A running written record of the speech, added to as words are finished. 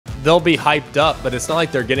they'll be hyped up, but it's not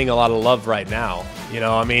like they're getting a lot of love right now.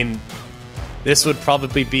 I mean, this would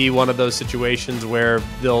probably be one of those situations where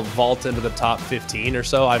they'll vault into the top 15 or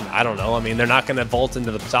so. I don't know. I mean, they're not going to vault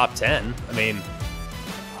into the top 10. I mean,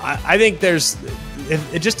 I think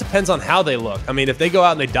it just depends on how they look. I mean, if they go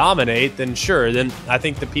out and they dominate, then sure. Then I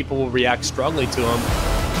think the people will react strongly to them.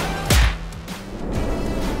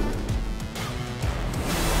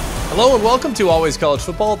 Hello and welcome to Always College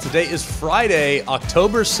Football. Today is Friday,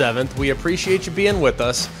 October 7th. We appreciate you being with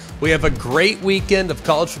us. We have a great weekend of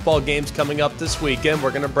college football games coming up this weekend.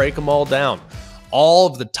 We're going to break them all down. All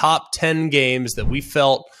of the top 10 games that we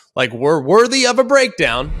felt like were worthy of a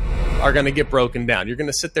breakdown are going to get broken down. You're going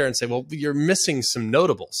to sit there and say, well, you're missing some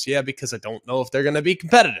notables. Yeah, because I don't know if they're going to be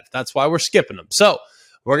competitive. That's why we're skipping them. So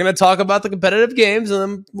we're going to talk about the competitive games, and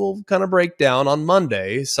then we'll kind of break down on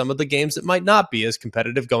Monday some of the games that might not be as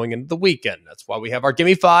competitive going into the weekend. That's why we have our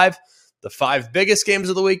Gimme 5, the 5 biggest games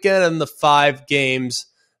of the weekend, and the 5 games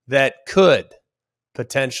that could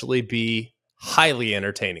potentially be highly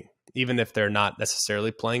entertaining, even if they're not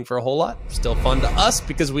necessarily playing for a whole lot. Still fun to us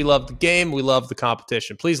because we love the game. We love the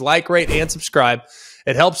competition. Please like, rate, and subscribe.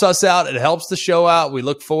 It helps us out. It helps the show out. We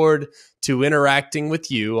look forward to interacting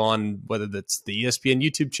with you on whether that's the ESPN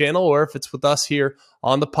YouTube channel or if it's with us here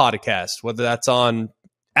on the podcast, whether that's on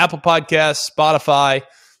Apple Podcasts, Spotify.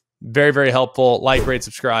 Very, very helpful. Like, rate,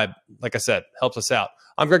 subscribe. Like I said, helps us out.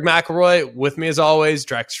 I'm Greg McElroy. With me as always,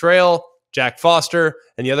 Drax Trail, Jack Foster,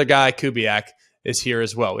 and the other guy, Kubiak, is here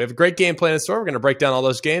as well. We have a great game plan in store. We're going to break down all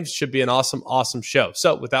those games. It should be an awesome, awesome show.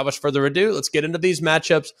 So without much further ado, let's get into these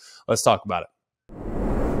matchups. Let's talk about it.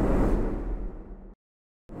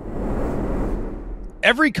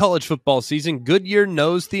 Every college football season, Goodyear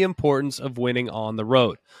knows the importance of winning on the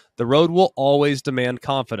road. The road will always demand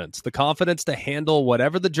confidence, the confidence to handle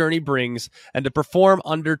whatever the journey brings and to perform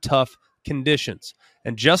under tough conditions.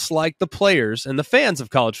 And just like the players and the fans of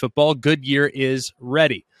college football, Goodyear is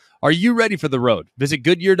ready. Are you ready for the road? Visit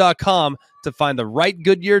Goodyear.com to find the right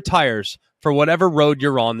Goodyear tires for whatever road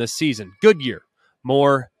you're on this season. Goodyear,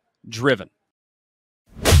 more driven.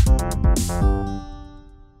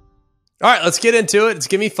 All right, let's get into it. It's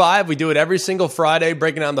Gimme 5. We do it every single Friday,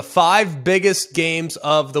 breaking down the 5 biggest games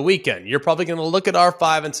of the weekend. You're probably going to look at our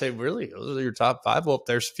 5 and say, really, those are your top 5? Well,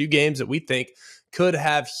 there's a few games that we think could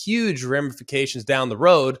have huge ramifications down the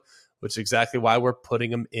road, which is exactly why we're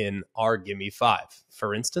putting them in our Gimme 5.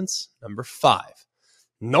 For instance, number 5,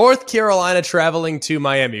 North Carolina traveling to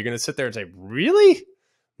Miami. You're going to sit there and say, really?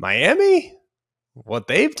 Miami? What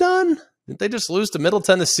they've done? Didn't they just lose to Middle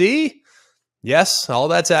Tennessee? Yes, all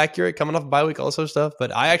that's accurate, coming off a bye week, all this other stuff.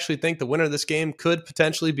 But I actually think the winner of this game could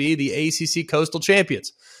potentially be the ACC Coastal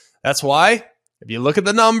Champions. That's why, if you look at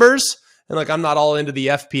the numbers, and look, I'm not all into the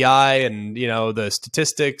FPI and, the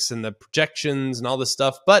statistics and the projections and all this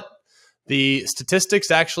stuff, but the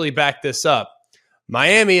statistics actually back this up.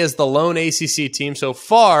 Miami is the lone ACC team so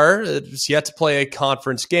far that's yet to play a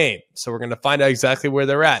conference game. So we're going to find out exactly where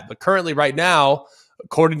they're at. But currently, right now,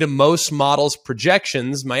 according to most models'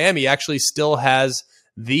 projections, Miami actually still has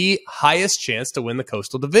the highest chance to win the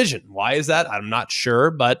Coastal Division. Why is that? I'm not sure,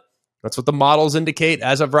 but that's what the models indicate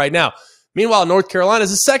as of right now. Meanwhile, North Carolina is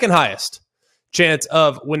the second highest chance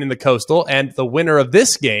of winning the Coastal, and the winner of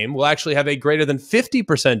this game will actually have a greater than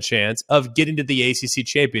 50% chance of getting to the ACC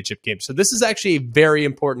Championship game. So this is actually a very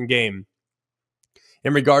important game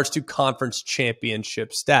in regards to conference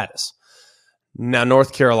championship status. Now,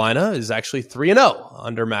 North Carolina is actually 3-0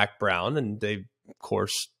 under Mac Brown, and they, of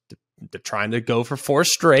course, they're trying to go for 4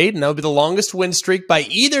 straight, and that would be the longest win streak by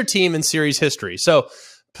either team in series history. So,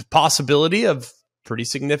 possibility of pretty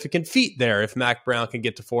significant feat there if Mac Brown can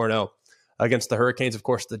get to 4-0 against the Hurricanes. Of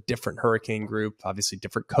course, the different Hurricane group, obviously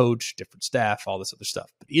different coach, different staff, all this other stuff.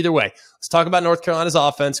 But either way, let's talk about North Carolina's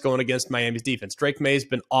offense going against Miami's defense. Drake May's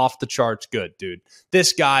been off the charts good, dude.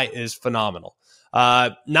 This guy is phenomenal.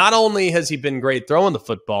 Not only has he been great throwing the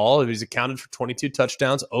football, he's accounted for 22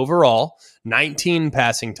 touchdowns overall, 19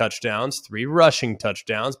 passing touchdowns, 3 rushing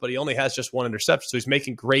touchdowns, but he only has just 1 interception. So he's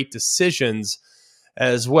making great decisions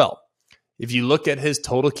as well. If you look at his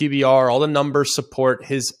total QBR, all the numbers support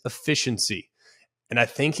his efficiency. And I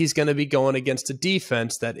think he's going to be going against a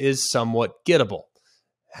defense that is somewhat gettable.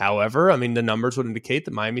 However, the numbers would indicate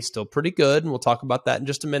that Miami's still pretty good, and we'll talk about that in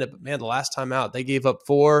just a minute. But man, the last time out, they gave up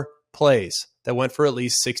 4 plays that went for at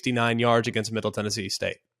least 69 yards against Middle Tennessee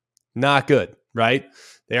State. Not good, right?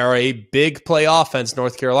 They are a big play offense,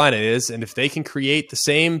 North Carolina is, and if they can create the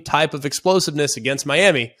same type of explosiveness against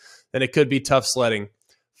Miami, then it could be tough sledding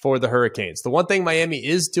for the Hurricanes. The one thing Miami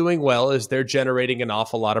is doing well is they're generating an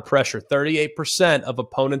awful lot of pressure. 38% of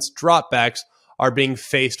opponents' dropbacks are being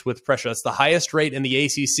faced with pressure. That's the highest rate in the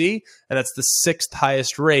ACC, and that's the 6th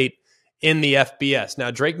highest rate in the FBS.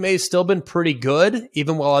 Now, Drake May's still been pretty good,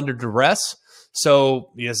 even while under duress. So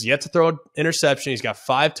he has yet to throw an interception. He's got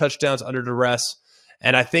 5 touchdowns under duress.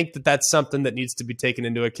 And I think that that's something that needs to be taken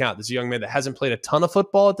into account. This is a young man that hasn't played a ton of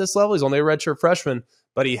football at this level. He's only a redshirt freshman,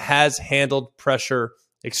 but he has handled pressure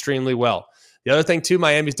extremely well. The other thing, too,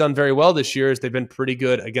 Miami's done very well this year is they've been pretty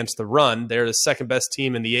good against the run. They're the 2nd-best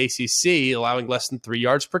team in the ACC, allowing less than 3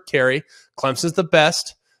 yards per carry. Clemson's the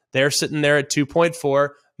best. They're sitting there at 2.4.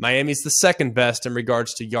 Miami's the 2nd best in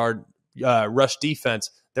regards to rush defense.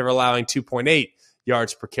 They're allowing 2.8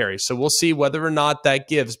 yards per carry. So we'll see whether or not that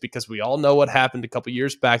gives, because we all know what happened a couple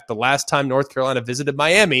years back. The last time North Carolina visited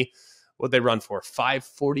Miami, what'd they run for?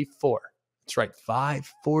 544. That's right,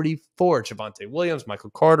 544. Javonte Williams, Michael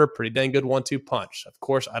Carter, pretty dang good 1-2 punch. Of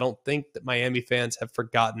course, I don't think that Miami fans have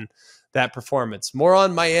forgotten that performance. More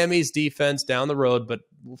on Miami's defense down the road, but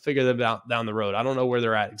we'll figure them out down the road. I don't know where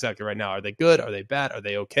they're at exactly right now. Are they good? Are they bad? Are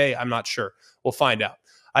they okay? I'm not sure. We'll find out.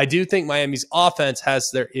 I do think Miami's offense has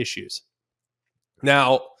their issues.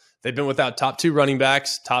 Now, they've been without top 2 running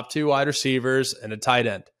backs, top 2 wide receivers, and a tight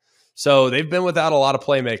end. So they've been without a lot of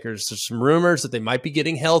playmakers. There's some rumors that they might be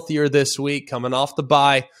getting healthier this week, coming off the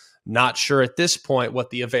bye. Not sure at this point what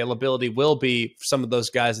the availability will be for some of those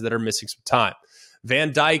guys that are missing some time.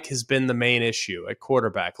 Van Dyke has been the main issue at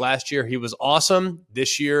quarterback. Last year, he was awesome.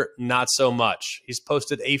 This year, not so much. He's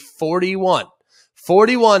posted a 41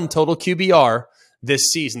 total QBR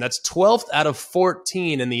this season. That's 12th out of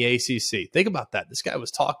 14 in the ACC. Think about that. This guy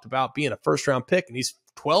was talked about being a first-round pick, and he's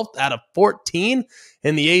 12th out of 14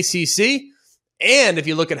 in the ACC. And if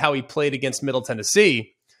you look at how he played against Middle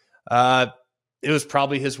Tennessee, it was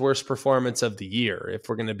probably his worst performance of the year, if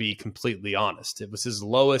we're going to be completely honest. It was his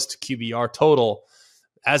lowest QBR total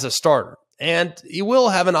as a starter. And he will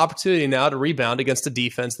have an opportunity now to rebound against a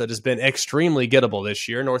defense that has been extremely gettable this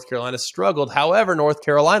year. North Carolina struggled. However, North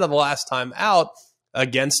Carolina, the last time out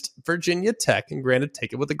against Virginia Tech, and granted,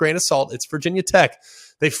 take it with a grain of salt, it's Virginia Tech,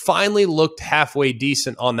 they finally looked halfway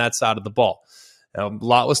decent on that side of the ball. Now, a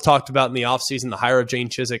lot was talked about in the offseason. The hire of Jane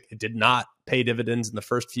Chizik, it did not pay dividends in the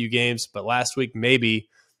first few games, but last week maybe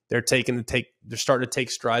they're starting to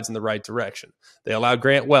take strides in the right direction. They allowed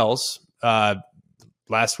Grant Wells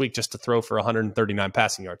last week just to throw for 139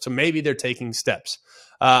 passing yards. So maybe they're taking steps.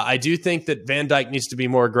 I do think that Van Dyke needs to be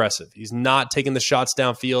more aggressive. He's not taking the shots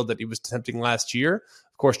downfield that he was attempting last year.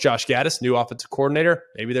 Of course, Josh Gaddis, new offensive coordinator,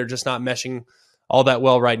 maybe they're just not meshing all that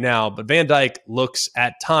well right now. But Van Dyke looks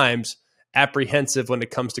at times apprehensive when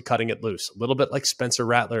it comes to cutting it loose. A little bit like Spencer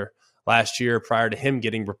Rattler last year prior to him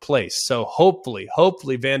getting replaced. So hopefully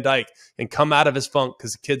Van Dyke can come out of his funk,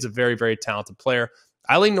 because the kid's a very, very talented player.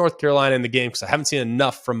 I lean North Carolina in the game because I haven't seen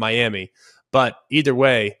enough from Miami. But either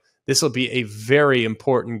way, this will be a very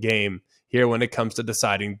important game here when it comes to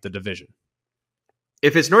deciding the division.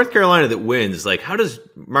 If it's North Carolina that wins, like, how does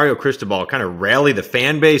Mario Cristobal kind of rally the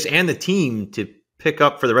fan base and the team to pick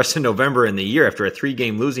up for the rest of November and the year after a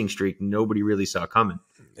 3-game losing streak nobody really saw coming?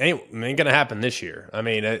 Ain't going to happen this year. I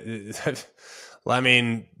mean, the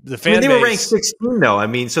fan base, they were ranked 16 though. I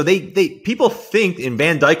mean, so they people think in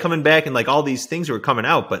Van Dyke coming back and like all these things were coming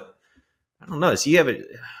out, but I don't know. So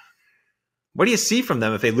what do you see from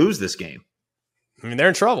them if they lose this game? I mean, they're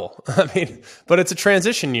in trouble. But it's a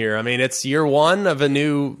transition year. I mean, it's year one of a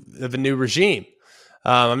new regime.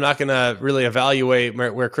 I'm not going to really evaluate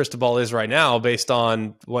where Cristobal is right now based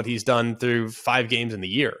on what he's done through 5 games in the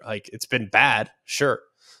year. Like, it's been bad, sure.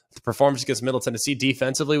 The performance against Middle Tennessee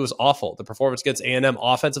defensively was awful. The performance against A&M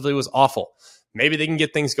offensively was awful. Maybe they can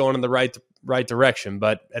get things going in the right direction.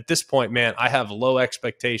 But at this point, man, I have low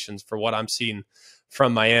expectations for what I'm seeing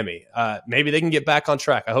from Miami. Maybe they can get back on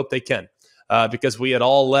track. I hope they can, because we had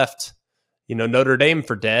all left, Notre Dame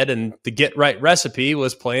for dead, and the get right recipe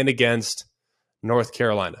was playing against North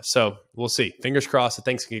Carolina. So we'll see. Fingers crossed that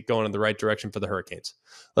things can get going in the right direction for the Hurricanes.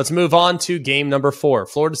 Let's move on to game number 4.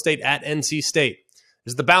 Florida State at NC State.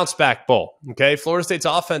 This is the bounce back bowl. Okay. Florida State's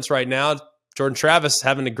offense right now, Jordan Travis is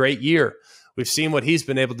having a great year. We've seen what he's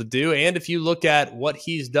been able to do. And if you look at what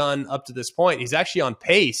he's done up to this point, he's actually on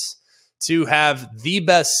pace to have the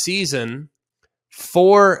best season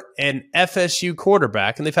for an FSU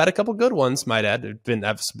quarterback. And they've had a couple good ones, might add. There've been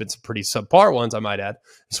some pretty subpar ones, I might add,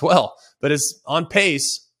 as well. But it's on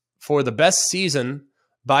pace for the best season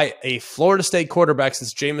by a Florida State quarterback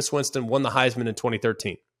since Jameis Winston won the Heisman in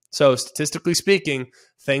 2013. So statistically speaking,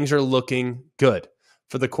 things are looking good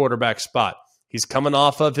for the quarterback spot. He's coming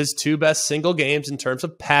off of his 2 best single games in terms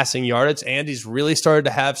of passing yardage, and he's really started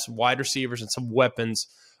to have some wide receivers and some weapons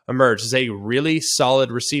emerged as a really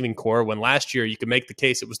solid receiving core when last year you could make the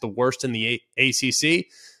case it was the worst in the ACC.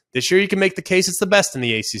 This year you can make the case it's the best in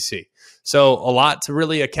the ACC. So a lot to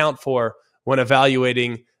really account for when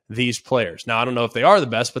evaluating these players. Now, I don't know if they are the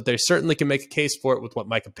best, but they certainly can make a case for it with what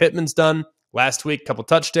Micah Pittman's done last week. Couple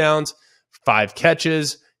touchdowns, 5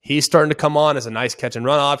 catches. He's starting to come on as a nice catch and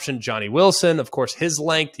run option. Johnny Wilson, of course, his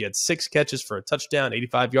length. He had 6 catches for a touchdown,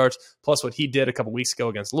 85 yards, plus what he did a couple weeks ago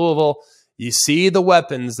against Louisville. You see the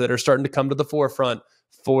weapons that are starting to come to the forefront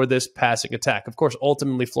for this passing attack. Of course,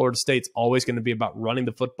 ultimately, Florida State's always going to be about running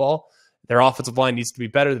the football. Their offensive line needs to be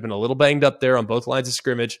better. They've been a little banged up there on both lines of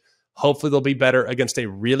scrimmage. Hopefully, they'll be better against a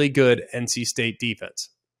really good NC State defense.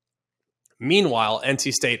 Meanwhile,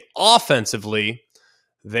 NC State offensively,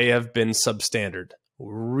 they have been substandard,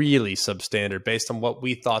 really substandard based on what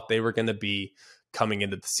we thought they were going to be coming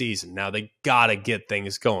into the season. Now, they got to get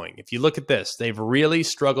things going. If you look at this, they've really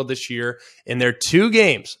struggled this year in their 2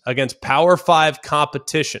 games against Power 5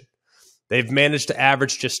 competition. They've managed to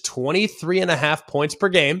average just 23.5 points per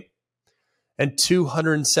game and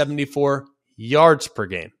 274 yards per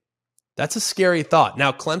game. That's a scary thought.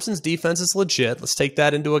 Now, Clemson's defense is legit. Let's take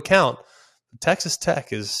that into account. Texas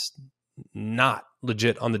Tech is not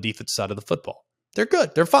legit on the defense side of the football. They're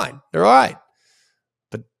good. They're fine. They're all right.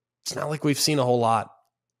 But it's not like we've seen a whole lot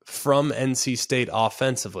from NC State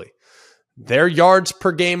offensively. Their yards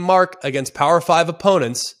per game mark against Power 5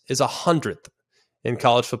 opponents is 100th in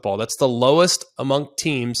college football. That's the lowest among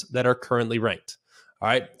teams that are currently ranked. All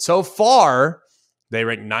right. So far, they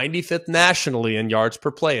rank 95th nationally in yards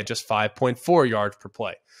per play at just 5.4 yards per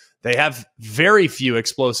play. They have very few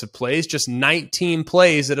explosive plays, just 19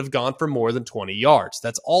 plays that have gone for more than 20 yards.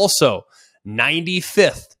 That's also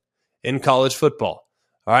 95th in college football.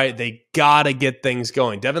 All right, they got to get things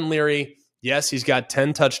going. Devin Leary, yes, he's got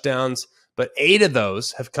 10 touchdowns, but 8 of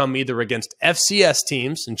those have come either against FCS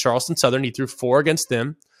teams. In Charleston Southern, he threw 4 against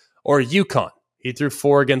them, or UConn, he threw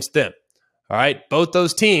 4 against them. All right, both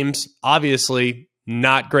those teams, obviously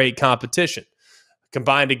not great competition.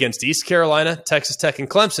 Combined against East Carolina, Texas Tech, and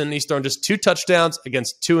Clemson, he's thrown just 2 touchdowns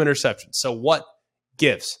against 2 interceptions. So what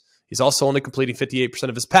gives? He's also only completing 58%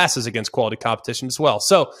 of his passes against quality competition as well.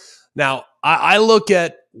 So now I look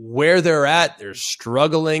at where they're at. They're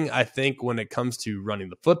struggling, I think, when it comes to running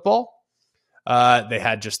the football. They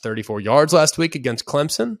had just 34 yards last week against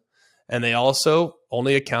Clemson, and they also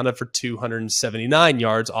only accounted for 279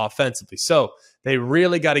 yards offensively. So they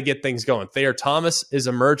really got to get things going. Thayer Thomas is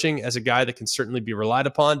emerging as a guy that can certainly be relied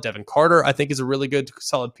upon. Devin Carter, I think, is a really good,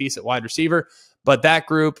 solid piece at wide receiver. But that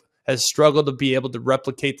group has struggled to be able to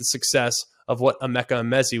replicate the success of what Emeka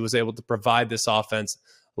Emezi was able to provide this offense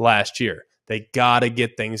last year. They got to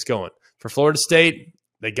get things going. For Florida State,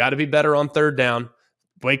 they got to be better on third down.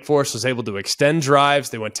 Wake Forest was able to extend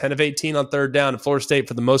drives. They went 10 of 18 on third down. And Florida State,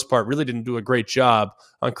 for the most part, really didn't do a great job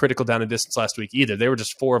on critical down and distance last week either. They were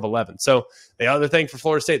just 4 of 11. So the other thing for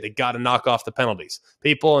Florida State, they got to knock off the penalties.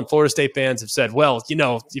 People and Florida State fans have said, well, you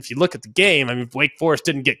know, if you look at the game, I mean, Wake Forest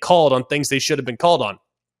didn't get called on things they should have been called on.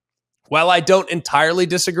 While I don't entirely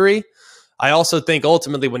disagree, I also think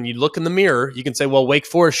ultimately when you look in the mirror, you can say, well, Wake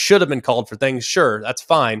Forest should have been called for things. Sure, that's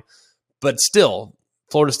fine. But still,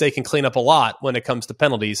 Florida State can clean up a lot when it comes to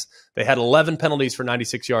penalties. They had 11 penalties for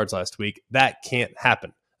 96 yards last week. That can't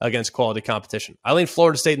happen against quality competition. I lean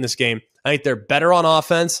Florida State in this game. I think they're better on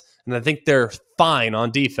offense, and I think they're fine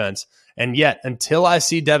on defense. And yet, until I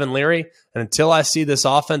see Devin Leary and until I see this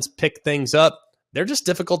offense pick things up, they're just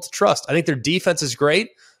difficult to trust. I think their defense is great,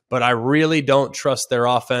 but I really don't trust their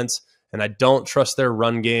offense, and I don't trust their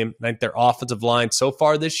run game. I think their offensive line so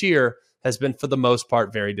far this year has been, for the most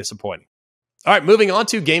part, very disappointing. All right, moving on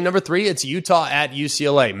to game number 3. It's Utah at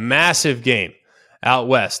UCLA. Massive game out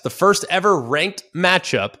west. The first ever ranked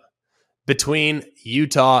matchup between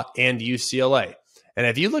Utah and UCLA. And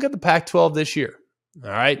if you look at the Pac-12 this year,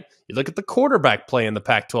 all right, you look at the quarterback play in the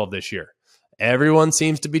Pac-12 this year, everyone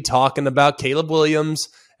seems to be talking about Caleb Williams.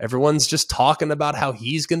 Everyone's just talking about how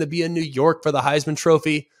he's going to be in New York for the Heisman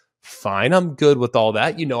Trophy. Fine, I'm good with all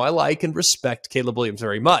that. You know, I like and respect Caleb Williams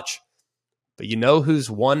very much. But you know who's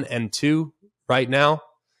 1 and 2 right now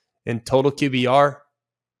in total QBR?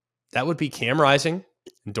 That would be Cam Rising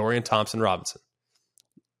and Dorian Thompson-Robinson.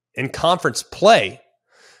 In conference play,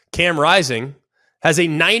 Cam Rising has a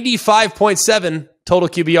 95.7 total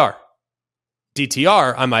QBR.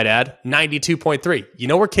 DTR, I might add, 92.3. You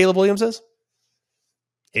know where Caleb Williams is?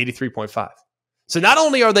 83.5. So not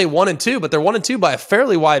only are they 1 and 2, but they're 1 and 2 by a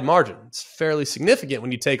fairly wide margin. It's fairly significant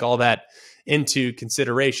when you take all that into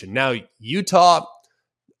consideration. Now, Utah,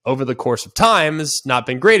 over the course of time, has not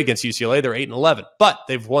been great against UCLA. They're 8 and 11, but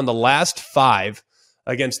they've won the last 5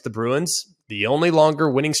 against the Bruins. The only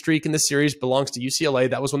longer winning streak in the series belongs to UCLA.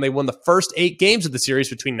 That was when they won the first 8 games of the series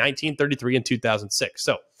between 1933 and 2006.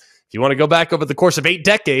 So if you want to go back over the course of 8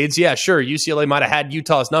 decades, yeah, sure, UCLA might have had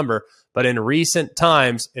Utah's number, but in recent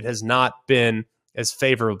times, it has not been as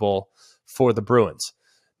favorable for the Bruins.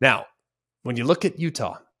 Now, when you look at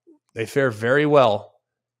Utah, they fare very well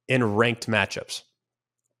in ranked matchups.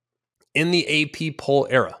 In the AP poll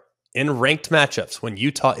era, in ranked matchups, when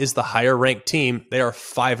Utah is the higher ranked team, they are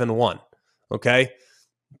 5-1. Okay?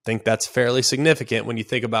 I think that's fairly significant when you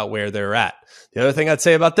think about where they're at. The other thing I'd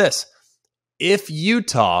say about this, if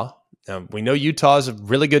Utah, we know Utah is a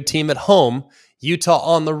really good team at home, Utah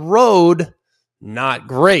on the road, not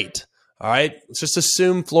great. All right? Let's just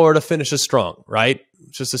assume Florida finishes strong, right?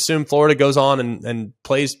 Just assume Florida goes on and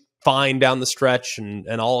plays fine down the stretch and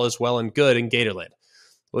all is well and good in Gatorland.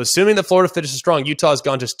 Well, assuming that Florida finishes strong, Utah has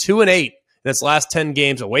gone just 2-8 in its last 10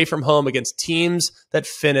 games away from home against teams that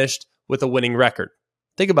finished with a winning record.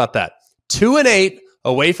 Think about that. 2-8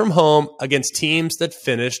 away from home against teams that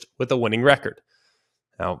finished with a winning record.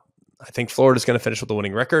 Now, I think Florida's going to finish with a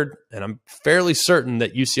winning record, and I'm fairly certain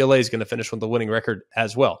that UCLA is going to finish with a winning record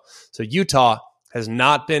as well. So Utah has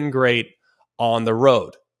not been great on the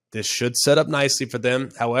road. This should set up nicely for them.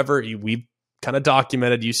 However, we've kind of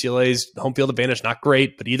documented UCLA's home field advantage, not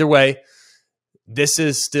great, but either way, this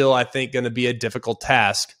is still, I think, going to be a difficult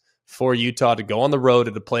task for Utah to go on the road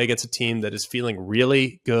and to play against a team that is feeling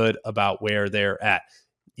really good about where they're at.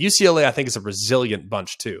 UCLA, I think, is a resilient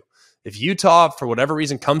bunch too. If Utah, for whatever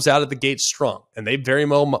reason, comes out of the gate strong, and they very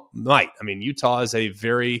well might. I mean, Utah is a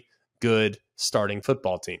very good starting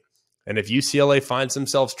football team. And if UCLA finds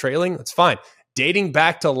themselves trailing, that's fine. Dating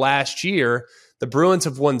back to last year, the Bruins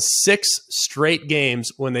have won 6 straight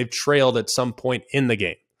games when they've trailed at some point in the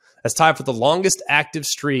game. That's tied for the longest active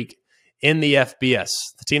streak in the FBS,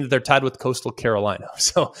 the team that they're tied with Coastal Carolina.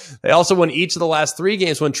 So they also won each of the last 3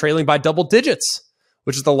 games when trailing by double digits,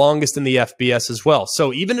 which is the longest in the FBS as well.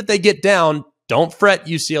 So even if they get down, don't fret,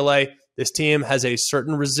 UCLA. This team has a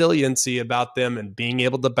certain resiliency about them and being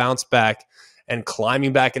able to bounce back and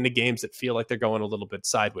climbing back into games that feel like they're going a little bit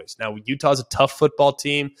sideways. Now, Utah's a tough football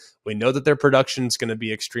team. We know that their production is going to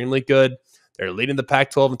be extremely good. They're leading the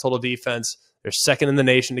Pac-12 in total defense. They're second in the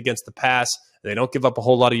nation against the pass. They don't give up a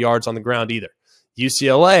whole lot of yards on the ground either.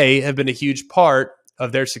 UCLA have been a huge part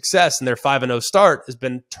of their success, and their 5-0 start has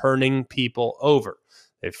been turning people over.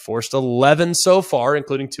 They've forced 11 so far,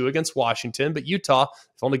 including 2 against Washington, but Utah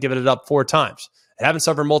has only given it up 4 times. They haven't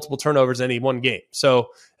suffered multiple turnovers in any one game. So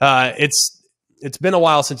it's been a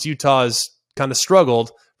while since Utah has kind of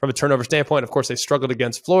struggled from a turnover standpoint. Of course, they struggled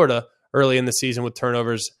against Florida early in the season with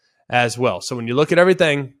turnovers as well. So when you look at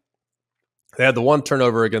everything, they had the 1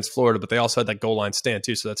 turnover against Florida, but they also had that goal line stand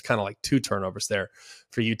too. So that's kind of like 2 turnovers there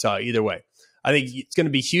for Utah either way. I think it's going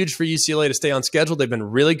to be huge for UCLA to stay on schedule. They've been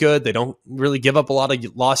really good. They don't really give up a lot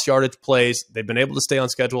of lost yardage plays. They've been able to stay on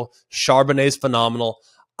schedule. Charbonnet's phenomenal.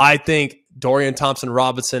 I think Dorian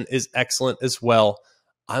Thompson-Robinson is excellent as well.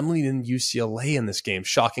 I'm leaning UCLA in this game,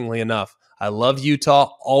 shockingly enough. I love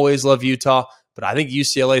Utah, always love Utah, but I think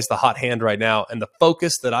UCLA is the hot hand right now. And the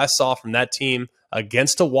focus that I saw from that team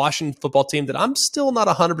against a Washington football team that I'm still not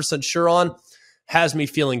 100% sure on has me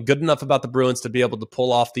feeling good enough about the Bruins to be able to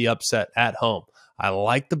pull off the upset at home. I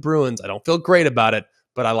like the Bruins. I don't feel great about it,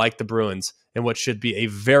 but I like the Bruins in what should be a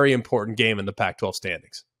very important game in the Pac-12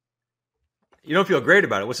 standings. You don't feel great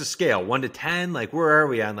about it. What's the scale? 1 to 10? Like, where are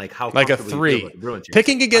we on how like a comfortable 3. you feel about the Bruins here?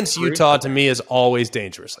 Picking against Utah to me is always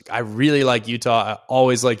dangerous. Like, I really like Utah. I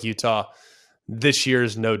always like Utah. This year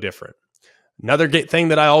is no different. Another thing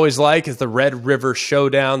that I always like is the Red River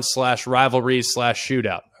Showdown / rivalry /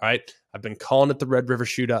 shootout. All right. I've been calling it the Red River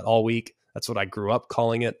Shootout all week. That's what I grew up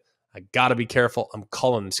calling it. I got to be careful. I'm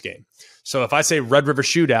calling this game. So if I say Red River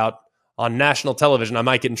Shootout on national television, I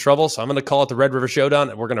might get in trouble. So I'm going to call it the Red River Showdown,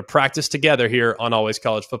 and we're going to practice together here on Always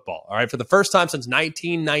College Football. All right. For the first time since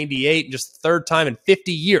 1998, and just the third time in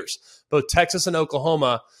 50 years, both Texas and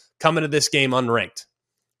Oklahoma come into this game unranked.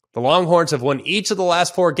 The Longhorns have won each of the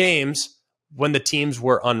last 4 games when the teams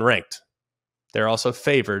were unranked. They're also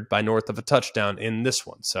favored by north of a touchdown in this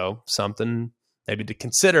one. So something maybe to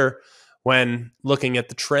consider when looking at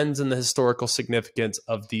the trends and the historical significance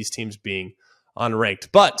of these teams being unranked.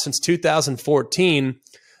 But since 2014,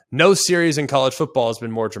 no series in college football has been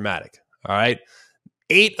more dramatic. All right.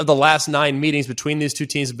 8 of the last 9 meetings between these two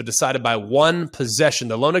teams have been decided by 1 possession,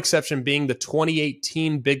 the lone exception being the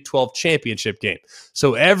 2018 Big 12 championship game.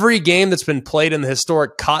 So every game that's been played in the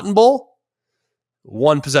historic Cotton Bowl,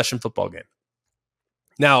 1 possession football game.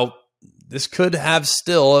 Now, this could have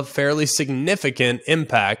still a fairly significant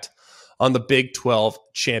impact on the Big 12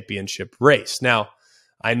 championship race. Now,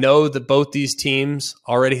 I know that both these teams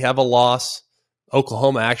already have a loss.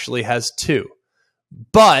 Oklahoma actually has 2.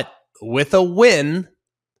 But with a win,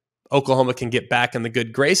 Oklahoma can get back in the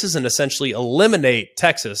good graces and essentially eliminate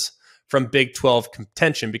Texas from Big 12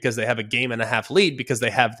 contention because they have a game and a half lead because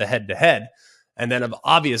they have the head-to-head. And then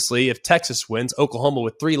obviously, if Texas wins, Oklahoma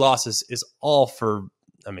with 3 losses is all for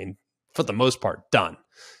the most part, done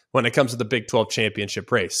when it comes to the Big 12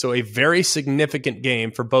 championship race. So a very significant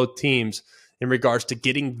game for both teams in regards to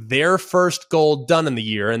getting their first goal done in the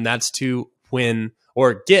year, and that's to win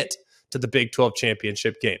or get to the Big 12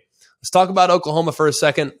 championship game. Let's talk about Oklahoma for a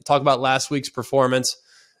second. Talk about last week's performance.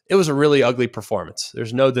 It was a really ugly performance.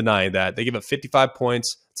 There's no denying that. They gave up 55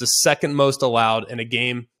 points. It's the second most allowed in a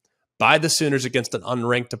game by the Sooners against an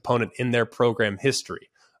unranked opponent in their program history.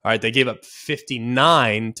 All right, they gave up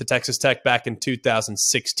 59 to Texas Tech back in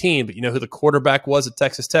 2016, but you know who the quarterback was at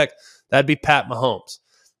Texas Tech? That'd be Pat Mahomes.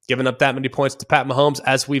 Giving up that many points to Pat Mahomes,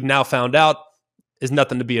 as we've now found out, is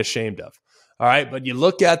nothing to be ashamed of. All right, but you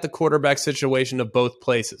look at the quarterback situation of both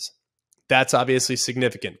places. That's obviously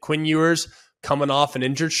significant. Quinn Ewers coming off an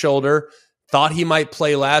injured shoulder, thought he might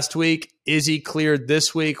play last week. Is he cleared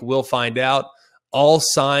this week? We'll find out. All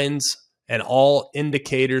signs and all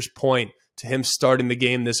indicators point to him starting the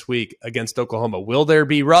game this week against Oklahoma. Will there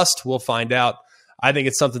be rust? We'll find out. I think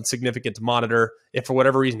it's something significant to monitor. If for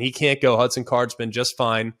whatever reason he can't go, Hudson Card's been just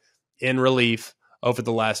fine in relief over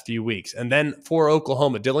the last few weeks. And then for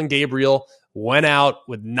Oklahoma, Dillon Gabriel went out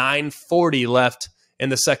with 9:40 left in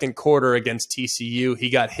the second quarter against TCU. He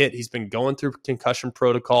got hit. He's been going through concussion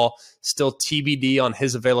protocol. Still TBD on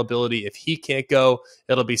his availability. If he can't go,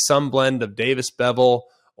 it'll be some blend of Davis Bevel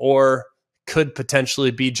or could potentially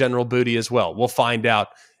be General Booty as well. We'll find out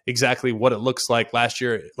exactly what it looks like. Last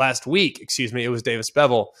week, it was Davis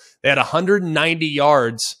Bevel. They had 190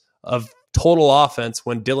 yards of total offense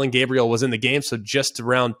when Dillon Gabriel was in the game, so just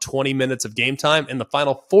around 20 minutes of game time. In the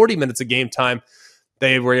final 40 minutes of game time,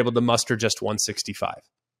 they were able to muster just 165.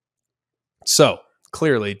 So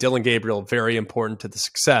clearly, Dillon Gabriel, very important to the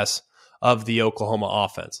success of the Oklahoma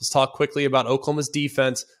offense. Let's talk quickly about Oklahoma's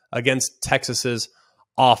defense against Texas's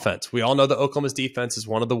offense. We all know that Oklahoma's defense is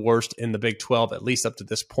one of the worst in the Big 12, at least up to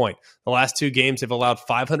this point. The last 2 games, they've allowed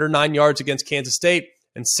 509 yards against Kansas State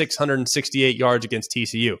and 668 yards against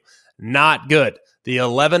TCU. Not good. The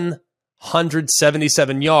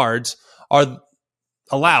 1,177 yards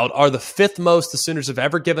allowed are the 5th most the Sooners have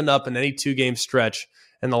ever given up in any 2-game stretch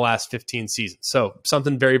in the last 15 seasons. So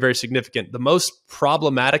something very, very significant. The most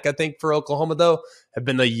problematic, I think, for Oklahoma, though, have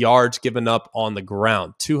been the yards given up on the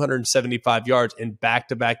ground. 275 yards in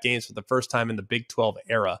back-to-back games for the first time in the Big 12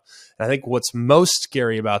 era. And I think what's most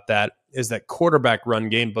scary about that is that quarterback run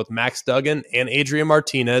game, both Max Duggan and Adrian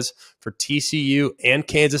Martinez for TCU and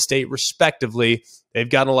Kansas State, respectively, they've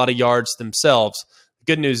gotten a lot of yards themselves. The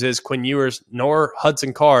good news is Quinn Ewers nor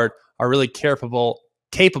Hudson Card are really capable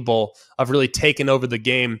of really taking over the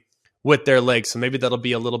game with their legs. So maybe that'll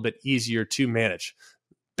be a little bit easier to manage.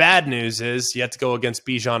 Bad news is you have to go against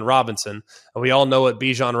Bijan Robinson. And we all know what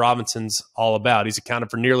Bijan Robinson's all about. He's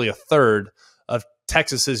accounted for nearly a third of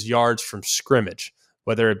Texas's yards from scrimmage.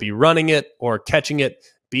 Whether it be running it or catching it,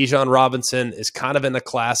 Bijan Robinson is kind of in a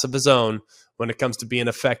class of his own when it comes to being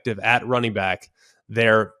effective at running back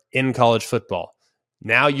there in college football.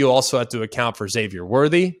 Now you also have to account for Xavier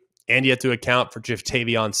Worthy, and you have to account for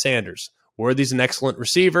Ja'Tavion Sanders. Worthy's an excellent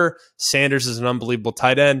receiver. Sanders is an unbelievable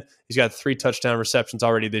tight end. He's got 3 touchdown receptions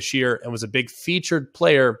already this year and was a big featured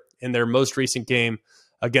player in their most recent game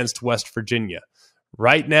against West Virginia.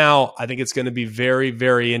 Right now, I think it's going to be very,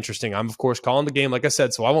 very interesting. I'm, of course, calling the game, like I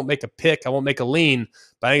said, so I won't make a pick. I won't make a lean,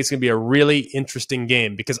 but I think it's going to be a really interesting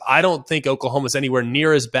game because I don't think Oklahoma's anywhere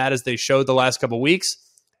near as bad as they showed the last couple of weeks.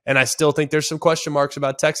 And I still think there's some question marks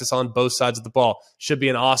about Texas on both sides of the ball. Should be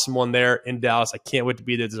an awesome one there in Dallas. I can't wait to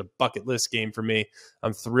be there. It's a bucket list game for me.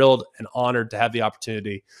 I'm thrilled and honored to have the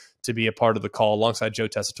opportunity to be a part of the call alongside Joe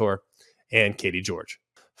Tessitore and Katie George.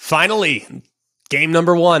 Finally, game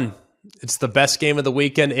number 1. It's the best game of the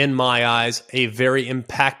weekend in my eyes. A very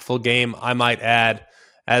impactful game, I might add,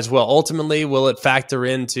 as well. Ultimately, will it factor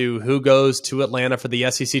into who goes to Atlanta for the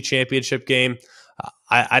SEC championship game?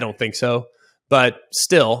 I don't think so. But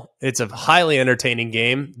still, it's a highly entertaining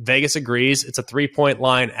game. Vegas agrees. It's a 3-point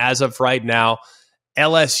line as of right now.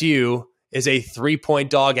 LSU is a 3-point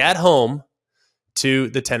dog at home to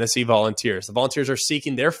the Tennessee Volunteers. The Volunteers are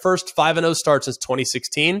seeking their first 5-0 start since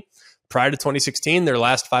 2016. Prior to 2016, their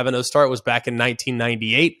last 5-0 start was back in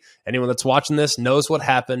 1998. Anyone that's watching this knows what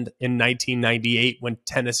happened in 1998 when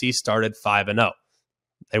Tennessee started 5-0.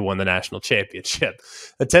 They won the national championship.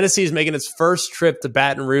 The Tennessee is making its first trip to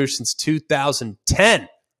Baton Rouge since 2010.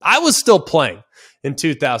 I was still playing. in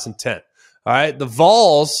 2010. All right. The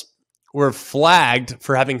Vols were flagged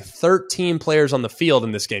for having 13 players on the field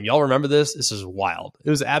in this game. Y'all remember this? This is wild. It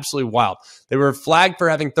was absolutely wild. They were flagged for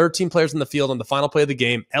having 13 players on the field on the final play of the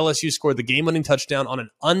game. LSU scored the game-winning touchdown on an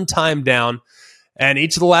untimed down. And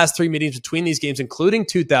each of the last three meetings between these games, including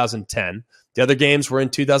 2010, the other games were in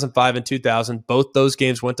 2005 and 2000. Both those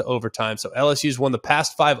games went to overtime. So LSU's won the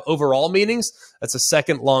past 5 overall meetings. That's the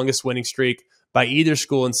second longest winning streak by either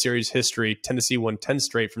school in series history. Tennessee won 10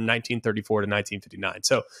 straight from 1934 to 1959.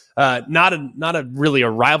 So not really a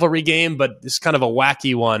rivalry game, but it's kind of a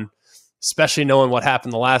wacky one, especially knowing what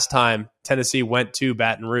happened the last time Tennessee went to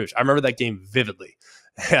Baton Rouge. I remember that game vividly.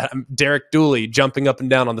 Derek Dooley jumping up and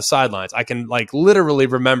down on the sidelines. I can literally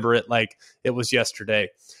remember it like it was yesterday.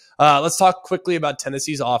 Let's talk quickly about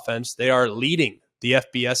Tennessee's offense. They are leading the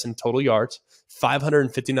FBS in total yards,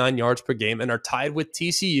 559 yards per game, and are tied with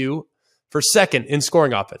TCU for second in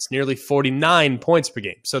scoring offense, nearly 49 points per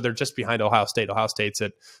game. So they're just behind Ohio State. Ohio State's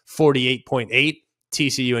at 48.8,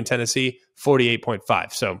 TCU and Tennessee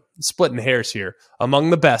 48.5. So splitting hairs here.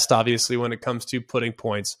 Among the best, obviously, when it comes to putting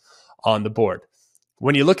points on the board.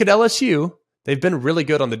 When you look at LSU, they've been really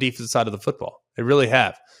good on the defensive side of the football. They really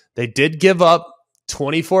have. They did give up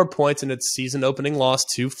 24 points in its season opening loss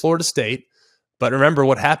to Florida State. But remember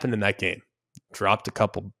what happened in that game. Dropped a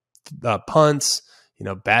couple punts,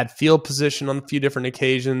 bad field position on a few different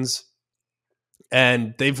occasions.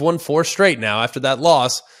 And they've won 4 straight now after that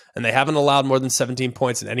loss, and they haven't allowed more than 17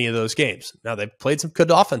 points in any of those games. Now, they've played some good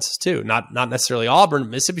offenses too. Not necessarily Auburn.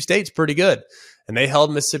 Mississippi State's pretty good. And they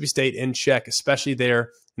held Mississippi State in check, especially there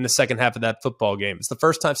in the second half of that football game. It's the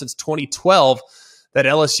first time since 2012 that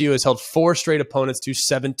LSU has held 4 straight opponents to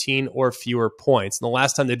 17 or fewer points. And the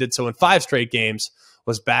last time they did so in 5 straight games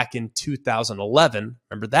was back in 2011.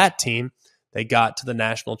 Remember that team? They got to the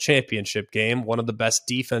national championship game, one of the best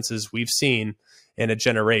defenses we've seen in a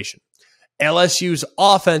generation. LSU's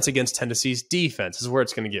offense against Tennessee's defense is where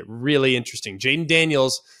it's going to get really interesting. Jaden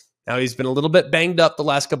Daniels, now he's been a little bit banged up the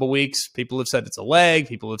last couple of weeks. People have said it's a leg.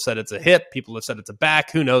 People have said it's a hip. People have said it's a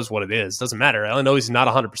back. Who knows what it is? Doesn't matter. I know he's not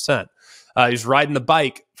 100%. He's riding the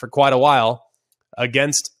bike for quite a while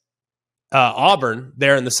against Auburn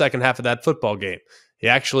there in the second half of that football game. He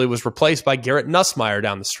actually was replaced by Garrett Nussmeier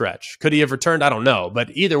down the stretch. Could he have returned? I don't know. But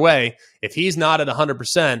either way, if he's not at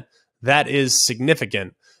 100%, that is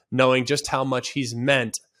significant, knowing just how much he's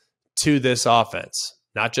meant to this offense.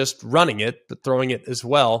 Not just running it, but throwing it as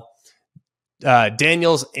well.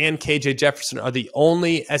 Daniels and KJ Jefferson are the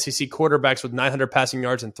only SEC quarterbacks with 900 passing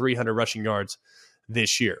yards and 300 rushing yards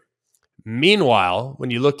this year. Meanwhile, when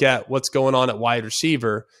you look at what's going on at wide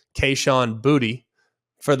receiver, Kayshon Boutte,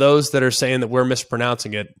 for those that are saying that we're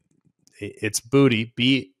mispronouncing it, it's Booty,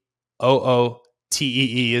 Bootee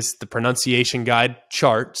is the pronunciation guide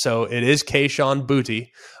chart. So it is Kayshon Boutte.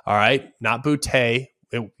 All right, not Boutte.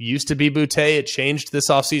 It used to be Boutte. It changed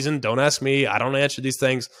this offseason. Don't ask me. I don't answer these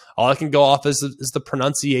things. All I can go off is the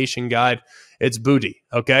pronunciation guide. It's Boutte,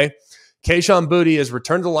 okay? Kayshon Boutte has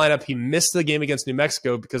returned to the lineup. He missed the game against New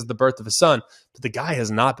Mexico because of the birth of his son, but the guy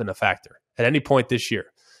has not been a factor at any point this year.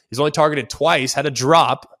 He's only targeted twice, had a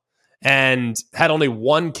drop, and had only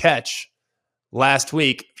 1 catch last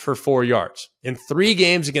week for 4 yards. In 3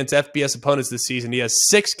 games against FBS opponents this season, he has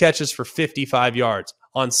 6 catches for 55 yards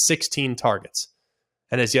on 16 targets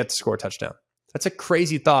and has yet to score a touchdown. That's a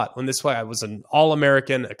crazy thought when this guy was an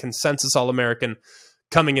All-American, a consensus All-American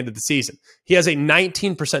coming into the season. He has a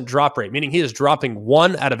 19% drop rate, meaning he is dropping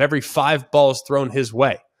 1 out of every 5 balls thrown his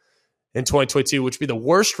way in 2022, which would be the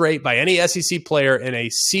worst rate by any SEC player in a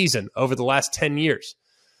season over the last 10 years.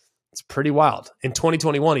 It's pretty wild. In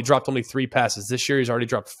 2021, he dropped only 3 passes. This year, he's already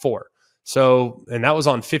dropped 4. So, and that was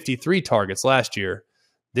on 53 targets last year.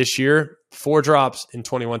 This year, 4 drops in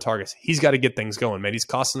 21 targets. He's got to get things going, man. He's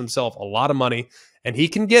costing himself a lot of money, and he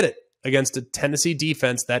can get it against a Tennessee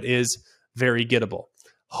defense that is very gettable.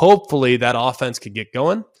 Hopefully, that offense could get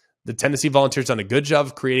going. The Tennessee Volunteers done a good job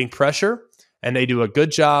of creating pressure, and they do a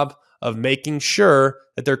good job of making sure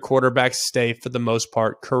that their quarterbacks stay, for the most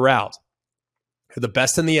part, corralled. They're the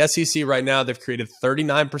best in the SEC right now. They've created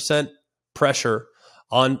 39% pressure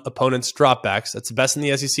on opponents' dropbacks. That's the best in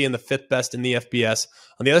the SEC and the 5th best in the FBS.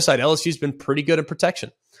 On the other side, LSU's been pretty good in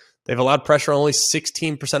protection. They've allowed pressure on only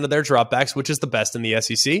 16% of their dropbacks, which is the best in the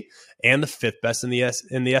SEC and the 5th best in the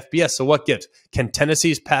FBS. So what gives? Can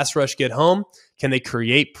Tennessee's pass rush get home? Can they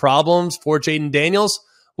create problems for Jaden Daniels?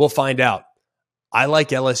 We'll find out. I like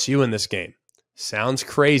LSU in this game. Sounds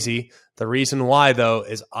crazy. The reason why, though,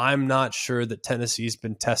 is I'm not sure that Tennessee's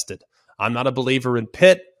been tested. I'm not a believer in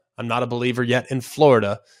Pitt. I'm not a believer yet in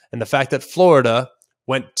Florida. And the fact that Florida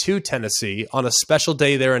went to Tennessee on a special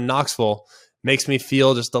day there in Knoxville makes me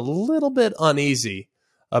feel just a little bit uneasy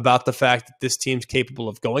about the fact that this team's capable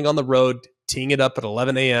of going on the road, teeing it up at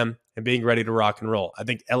 11 a.m., and being ready to rock and roll. I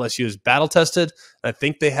think LSU is battle-tested, and I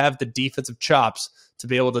think they have the defensive chops to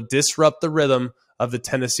be able to disrupt the rhythm of the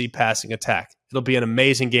Tennessee passing attack. It'll be an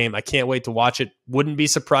amazing game. I can't wait to watch it. Wouldn't be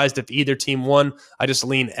surprised if either team won. I just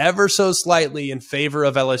lean ever so slightly in favor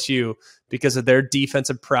of LSU because of their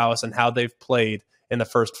defensive prowess and how they've played in the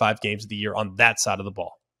first 5 games of the year on that side of the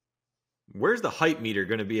ball. Where's the hype meter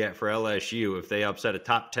going to be at for LSU if they upset a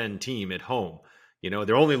top 10 team at home?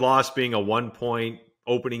 Their only loss being a 1-point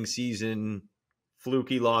opening season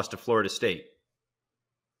fluky loss to Florida State.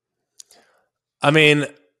 I mean,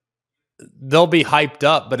 they'll be hyped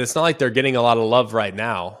up, but it's not like they're getting a lot of love right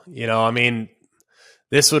now.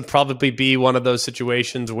 This would probably be one of those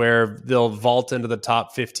situations where they'll vault into the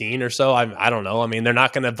top 15 or so. I don't know. They're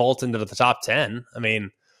not going to vault into the top 10.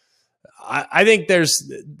 I think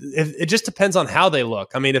it just depends on how they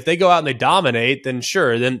look. If they go out and they dominate, then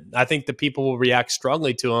sure, then I think the people will react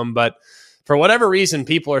strongly to them. But for whatever reason,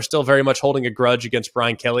 people are still very much holding a grudge against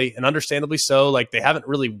Brian Kelly, and understandably so. Like, they haven't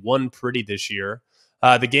really won pretty this year.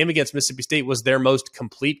 The game against Mississippi State was their most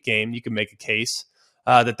complete game. You can make a case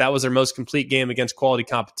that was their most complete game against quality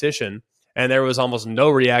competition, and there was almost no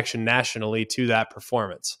reaction nationally to that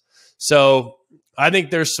performance. So I think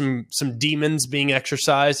there's some demons being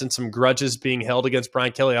exercised and some grudges being held against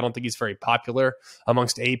Brian Kelly. I don't think he's very popular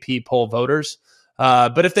amongst AP poll voters.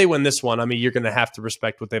 But if they win this one, you're going to have to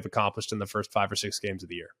respect what they've accomplished in the first 5 or 6 games of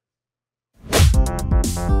the year.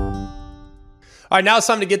 All right, now it's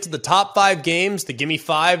time to get to the top 5 games, the Gimme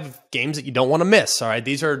 5 games that you don't want to miss. All right,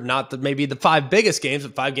 these are not maybe the 5 biggest games,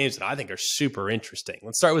 but 5 games that I think are super interesting.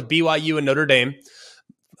 Let's start with BYU and Notre Dame.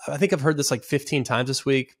 I think I've heard this like 15 times this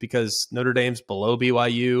week because Notre Dame's below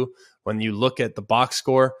BYU. When you look at the box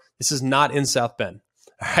score, this is not in South Bend.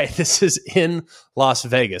 All right, this is in Las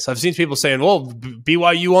Vegas. I've seen people saying, well,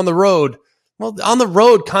 BYU on the road. Well, on the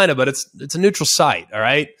road, kind of, but it's a neutral site, all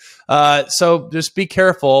right? So just be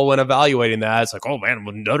careful when evaluating that. It's like, oh, man,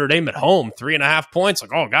 with Notre Dame at home, 3.5 points.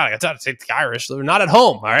 Like, oh, God, I got to take the Irish. They're not at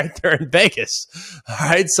home, all right? They're in Vegas, all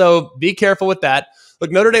right? So be careful with that.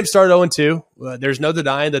 Look, Notre Dame started 0-2. There's no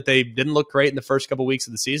denying that they didn't look great in the first couple weeks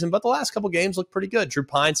of the season, but the last couple games looked pretty good. Drew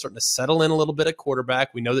Pine's starting to settle in a little bit at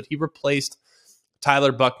quarterback. We know that he replaced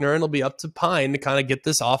Tyler Buckner, and it'll be up to Pine to kind of get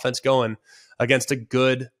this offense going against a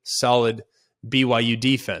good, solid BYU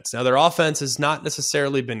defense. Now, their offense has not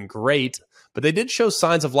necessarily been great, but they did show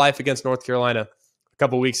signs of life against North Carolina a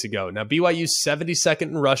couple weeks ago. Now, BYU's 72nd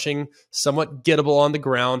in rushing, somewhat gettable on the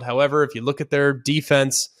ground. However, if you look at their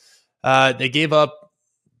defense, they gave up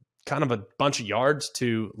kind of a bunch of yards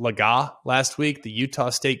to Laga last week, the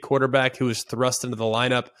Utah State quarterback who was thrust into the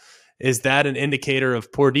lineup. Is that an indicator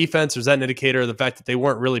of poor defense, or is that an indicator of the fact that they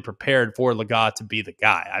weren't really prepared for Laga to be the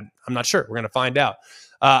guy? I'm not sure. We're going to find out.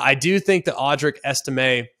 I do think that Audric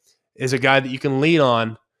Estime is a guy that you can lean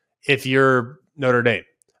on if you're Notre Dame.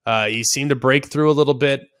 He seemed to break through a little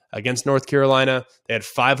bit against North Carolina. They had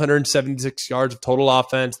 576 yards of total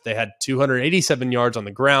offense. They had 287 yards on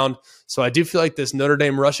the ground. So I do feel like this Notre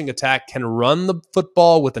Dame rushing attack can run the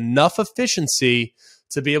football with enough efficiency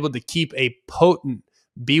to be able to keep a potent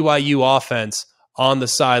BYU offense on the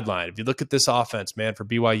sideline. If you look at this offense, man, for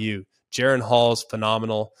BYU, Jaron Hall's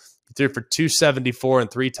phenomenal. He threw for 274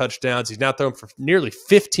 and 3 touchdowns. He's now thrown for nearly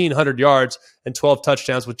 1,500 yards and 12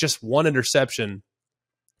 touchdowns with just 1 interception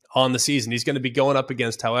on the season. He's going to be going up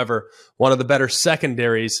against, however, one of the better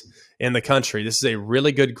secondaries in the country. This is a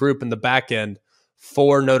really good group in the back end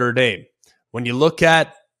for Notre Dame. When you look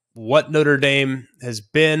at what Notre Dame has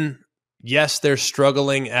been, yes, they're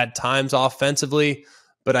struggling at times offensively,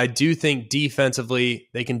 but I do think defensively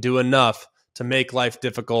they can do enough to make life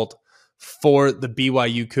difficult for the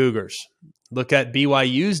BYU Cougars. Look at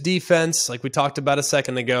BYU's defense, like we talked about a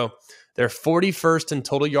second ago. They're 41st in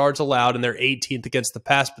total yards allowed, and they're 18th against the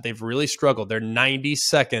pass, but they've really struggled. They're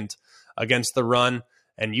 92nd against the run,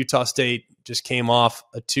 and Utah State just came off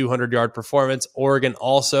a 200-yard performance. Oregon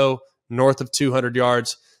also north of 200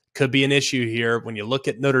 yards. Could be an issue here when you look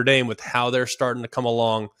at Notre Dame with how they're starting to come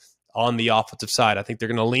along on the offensive side. I think they're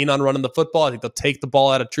going to lean on running the football. I think they'll take the ball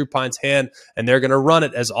out of Drew Pine's hand, and they're going to run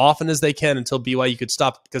it as often as they can until BYU could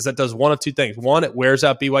stop it, because that does one of two things. One, it wears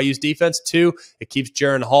out BYU's defense. 2, it keeps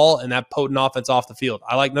Jaron Hall and that potent offense off the field.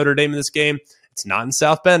 I like Notre Dame in this game. It's not in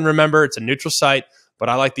South Bend, remember. It's a neutral site, but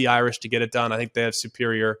I like the Irish to get it done. I think they have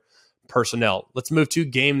superior personnel. Let's move to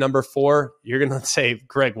game number 4. You're going to say,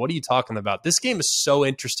 Greg, what are you talking about? This game is so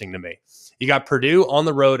interesting to me. You got Purdue on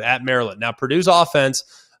the road at Maryland. Now, Purdue's offense,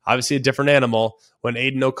 Obviously a different animal when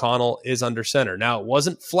Aiden O'Connell is under center. Now, it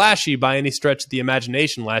wasn't flashy by any stretch of the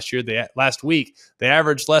imagination last week. They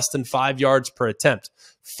averaged less than 5 yards per attempt.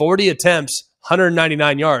 40 attempts,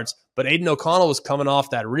 199 yards. But Aiden O'Connell was coming off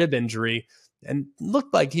that rib injury and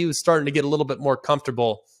looked like he was starting to get a little bit more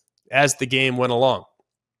comfortable as the game went along.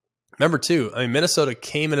 Remember, too, Minnesota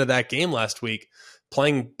came into that game last week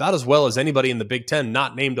playing about as well as anybody in the Big Ten,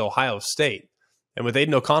 not named Ohio State. And with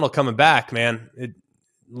Aiden O'Connell coming back, man, it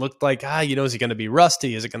looked like, is he going to be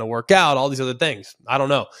rusty? Is it going to work out? All these other things. I don't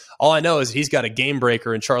know. All I know is he's got a game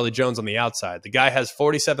breaker in Charlie Jones on the outside. The guy has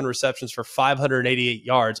 47 receptions for 588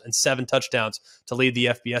 yards and 7 touchdowns to lead the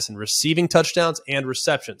FBS in receiving touchdowns and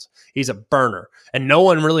receptions. He's a burner. And no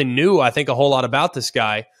one really knew, I think, a whole lot about this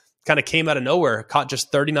guy. Kind of came out of nowhere, caught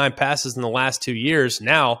just 39 passes in the last 2 years.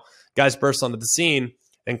 Now, guys burst onto the scene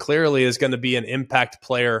and clearly is going to be an impact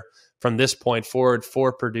player from this point forward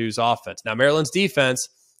for Purdue's offense. Now, Maryland's defense,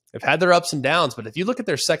 they've had their ups and downs, but if you look at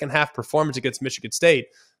their second half performance against Michigan State,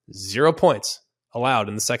 0 points allowed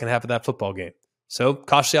in the second half of that football game. So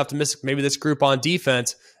cautiously optimistic, maybe this group on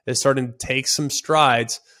defense is starting to take some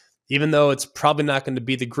strides, even though it's probably not going to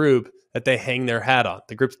be the group that they hang their hat on.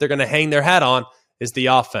 The group that they're going to hang their hat on is the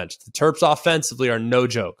offense. The Terps offensively are no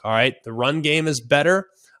joke, all right? The run game is better.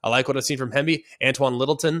 I like what I've seen from Hemby. Antoine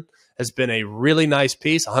Littleton has been a really nice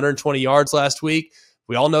piece, 120 yards last week.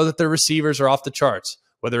 We all know that their receivers are off the charts,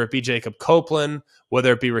 whether it be Jacob Copeland,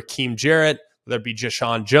 whether it be Rakeem Jarrett, whether it be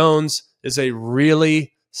Jashawn Jones, is a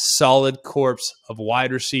really solid corpse of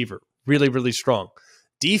wide receiver. Really, really strong.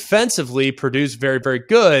 Defensively, Purdue's very, very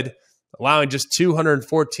good, allowing just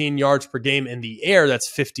 214 yards per game in the air.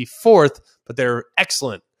 That's 54th, but they're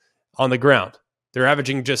excellent on the ground. They're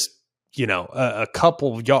averaging just, a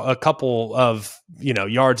couple of,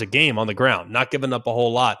 yards a game on the ground, not giving up a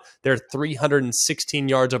whole lot. They're 316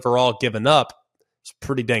 yards overall given up. It's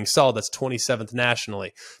pretty dang solid. That's 27th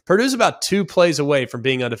nationally. Purdue's about 2 plays away from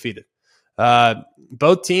being undefeated.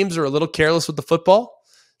 Both teams are a little careless with the football,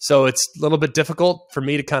 so it's a little bit difficult for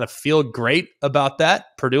me to kind of feel great about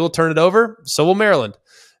that. Purdue will turn it over, so will Maryland.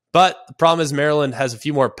 But the problem is Maryland has a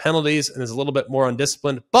few more penalties and is a little bit more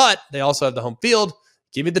undisciplined, but they also have the home field.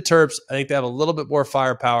 Give me the Terps. I think they have a little bit more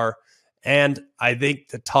firepower, and I think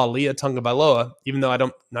that Talia Tagovailoa, even though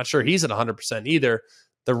I'm not sure he's at 100% either,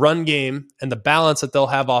 the run game and the balance that they'll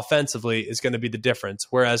have offensively is going to be the difference,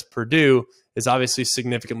 whereas Purdue is obviously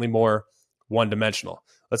significantly more one-dimensional.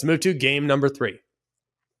 Let's move to game number 3.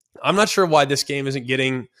 I'm not sure why this game isn't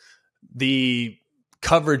getting the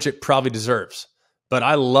coverage it probably deserves, but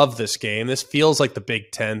I love this game. This feels like the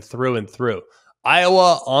Big Ten through and through.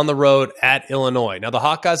 Iowa on the road at Illinois. Now, the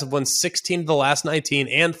Hawkeyes have won 16 of the last 19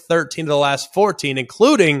 and 13 of the last 14,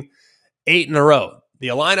 including 8 in a row. The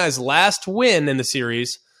Illini's last win in the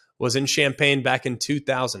series was in Champaign back in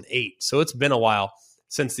 2008. So it's been a while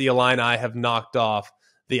since the Illini have knocked off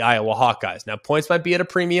the Iowa Hawkeyes. Now, points might be at a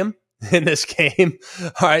premium in this game.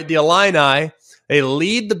 All right, the Illini, they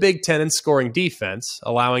lead the Big Ten in scoring defense,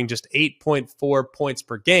 allowing just 8.4 points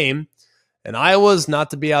per game. And Iowa's not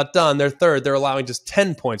to be outdone. They're third. They're allowing just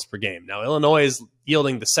 10 points per game. Now, Illinois is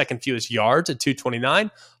yielding the second fewest yards at 229.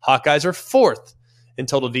 Hawkeyes are fourth in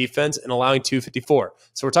total defense and allowing 254.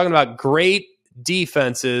 So we're talking about great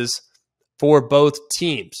defenses for both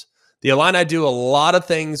teams. The Illini do a lot of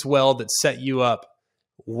things well that set you up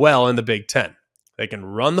well in the Big Ten. They can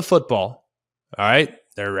run the football, all right?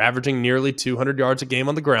 They're averaging nearly 200 yards a game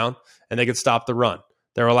on the ground, and they can stop the run.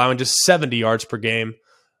 They're allowing just 70 yards per game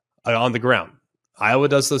on the ground. Iowa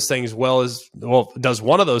does those things does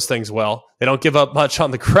one of those things well. They don't give up much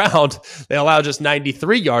on the ground. They allow just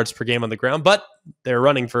 93 yards per game on the ground, but they're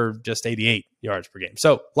running for just 88 yards per game.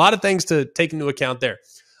 So a lot of things to take into account there.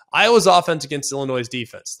 Iowa's offense against Illinois'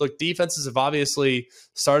 defense. Look, defenses have obviously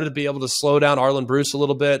started to be able to slow down Arlen Bruce a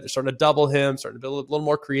little bit. They're starting to double him, starting to be a little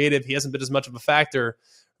more creative. He hasn't been as much of a factor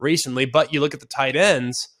recently, but you look at the tight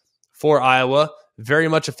ends for Iowa, very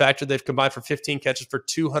much a factor. They've combined for 15 catches for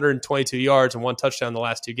 222 yards and 1 touchdown in the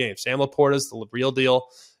last 2 games. Sam Laporta's the real deal.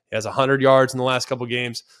 He has 100 yards in the last couple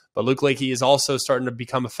games, but Luke Lakey is also starting to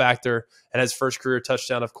become a factor and has first career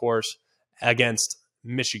touchdown, of course, against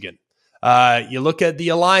Michigan. You look at the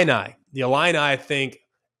Illini. The Illini, I think,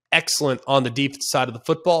 excellent on the defensive side of the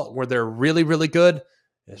football. Where they're really, really good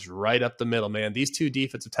is right up the middle, man. These 2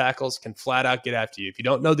 defensive tackles can flat out get after you. If you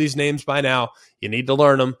don't know these names by now, you need to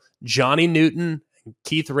learn them. Johnny Newton and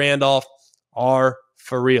Keith Randolph are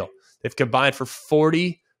for real. They've combined for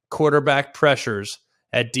 40 quarterback pressures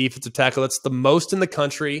at defensive tackle. That's the most in the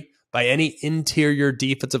country by any interior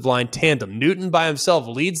defensive line tandem. Newton by himself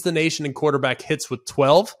leads the nation in quarterback hits with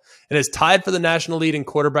 12 and is tied for the national lead in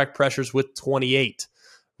quarterback pressures with 28.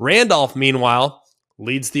 Randolph, meanwhile,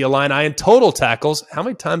 leads the Illini in total tackles. How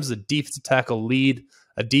many times does a defensive tackle lead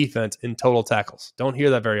a defense in total tackles? Don't hear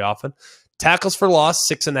that very often. Tackles for loss,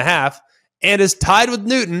 6.5, and is tied with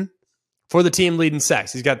Newton for the team leading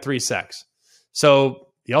sacks. He's got 3 sacks. So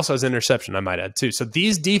he also has an interception, I might add, too. So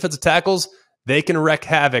these defensive tackles, they can wreak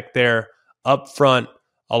havoc there up front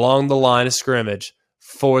along the line of scrimmage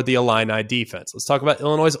for the Illini defense. Let's talk about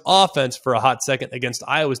Illinois' offense for a hot second against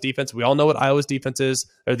Iowa's defense. We all know what Iowa's defense is.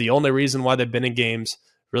 They're the only reason why they've been in games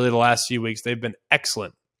really the last few weeks. They've been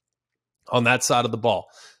excellent on that side of the ball.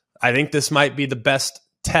 I think this might be the best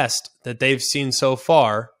test that they've seen so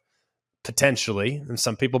far, potentially, and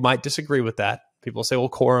some people might disagree with that. People say, well,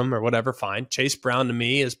 Corum or whatever, fine. Chase Brown, to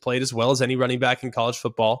me, has played as well as any running back in college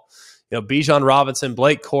football. Bijan Robinson,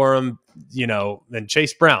 Blake Corum, and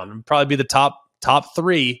Chase Brown would probably be the top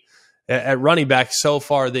 3 at running back so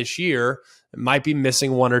far this year. It might be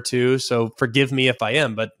missing 1 or 2, so forgive me if I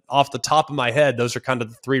am. But off the top of my head, those are kind of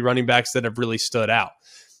the 3 running backs that have really stood out.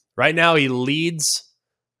 Right now, he leads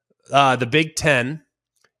the Big Ten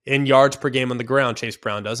in yards per game on the ground. Chase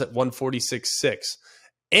Brown does at 146.6.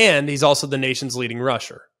 And he's also the nation's leading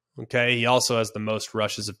rusher. Okay, he also has the most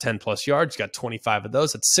rushes of 10-plus yards. He's got 25 of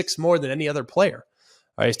those. That's 6 more than any other player.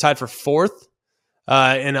 All right, he's tied for 4th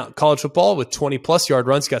in college football with 20-plus yard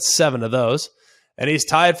runs. He's got 7 of those. And he's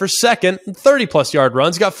tied for 2nd in 30-plus yard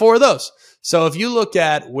runs. He's got 4 of those. So if you look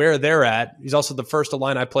at where they're at, he's also the first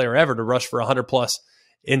Illini player ever to rush for 100-plus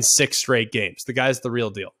in 6 straight games. The guy's the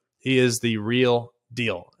real deal. He is the real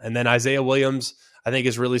deal. And then Isaiah Williams, I think,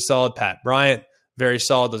 is really solid. Pat Bryant, very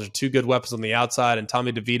solid. Those are 2 good weapons on the outside. And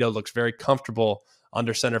Tommy DeVito looks very comfortable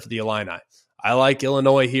under center for the Illini. I like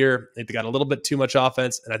Illinois here. They've got a little bit too much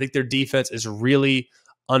offense, and I think their defense is really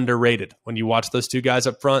underrated. When you watch those 2 guys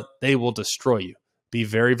up front, they will destroy you. Be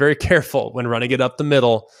very, very careful when running it up the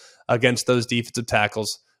middle against those defensive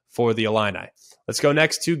tackles for the Illini. Let's go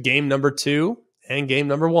next to game number 2 and game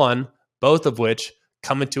number 1, both of which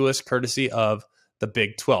coming to us courtesy of the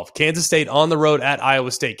Big 12. Kansas State on the road at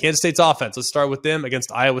Iowa State. Kansas State's offense. Let's start with them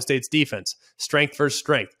against Iowa State's defense. Strength versus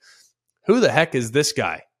strength. Who the heck is this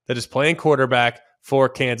guy that is playing quarterback for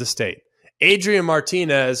Kansas State? Adrian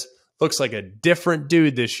Martinez looks like a different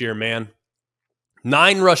dude this year, man.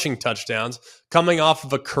 9 rushing touchdowns, coming off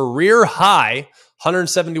of a career high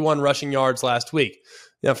 171 rushing yards last week.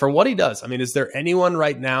 Now, for what he does, I mean, is there anyone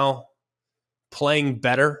right now playing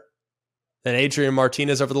better than Adrian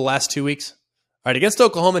Martinez over the last 2 weeks? All right, against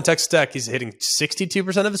Oklahoma and Texas Tech, he's hitting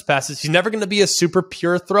 62% of his passes. He's never going to be a super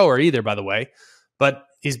pure thrower either, by the way, but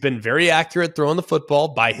he's been very accurate throwing the football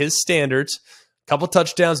by his standards. A couple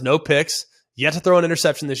touchdowns, no picks, yet to throw an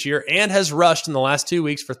interception this year, and has rushed in the last 2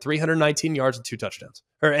 weeks for 319 yards and 2 touchdowns,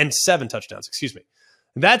 and 7 touchdowns, excuse me.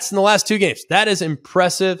 That's in the last 2 games. That is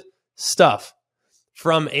impressive stuff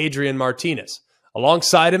from Adrian Martinez.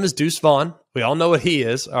 Alongside him is Deuce Vaughn. We all know what he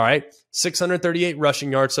is, all right? 638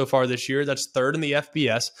 rushing yards so far this year. That's 3rd in the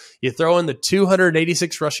FBS. You throw in the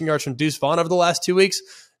 286 rushing yards from Deuce Vaughn over the last 2 weeks.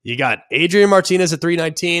 You got Adrian Martinez at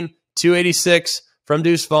 319, 286 from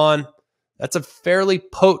Deuce Vaughn. That's a fairly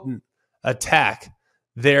potent attack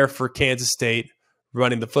there for Kansas State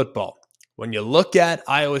running the football. When you look at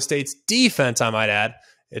Iowa State's defense, I might add,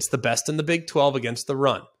 it's the best in the Big 12 against the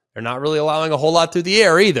run. They're not really allowing a whole lot through the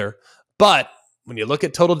air either. But when you look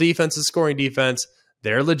at total defense and scoring defense,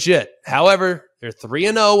 they're legit. However, they're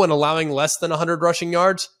 3-0 when allowing less than 100 rushing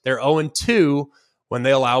yards. They're 0-2 when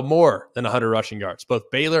they allow more than 100 rushing yards. Both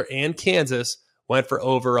Baylor and Kansas went for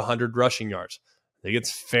over 100 rushing yards. I think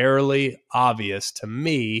it's fairly obvious to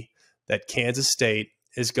me that Kansas State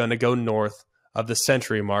is going to go north of the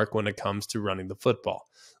century mark when it comes to running the football.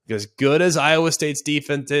 Because good as Iowa State's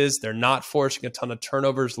defense is, they're not forcing a ton of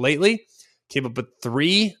turnovers lately. Came up with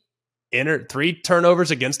 3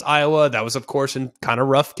 turnovers against Iowa. That was, of course, in kind of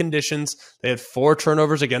rough conditions. They had 4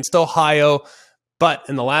 turnovers against Ohio, but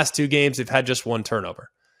in the last 2 games, they've had just 1 turnover.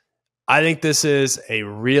 I think this is a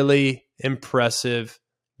really impressive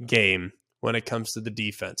game when it comes to the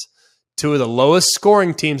defense. 2 of the lowest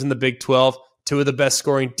scoring teams in the Big 12, 2 of the best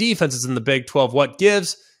scoring defenses in the Big 12. What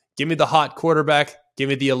gives? Give me the hot quarterback. Give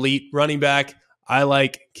me the elite running back. I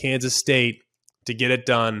like Kansas State to get it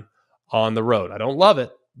done on the road. I don't love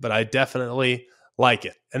it, but I definitely like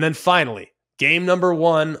it. And then finally, game number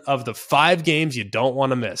 1 of the 5 games you don't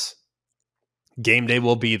want to miss. Game day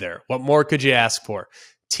will be there. What more could you ask for?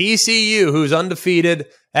 TCU, who's undefeated,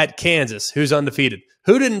 at Kansas, who's undefeated.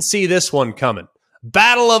 Who didn't see this one coming?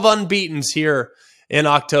 Battle of unbeatens here in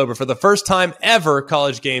October. For the first time ever,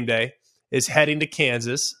 College Game Day is heading to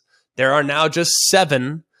Kansas. There are now just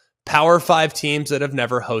 7 Power 5 teams that have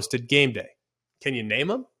never hosted Game Day. Can you name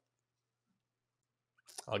them?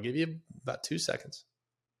 I'll give you about 2 seconds.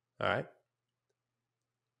 All right.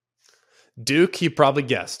 Duke, you probably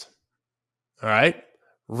guessed. All right.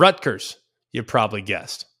 Rutgers, you probably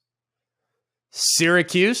guessed.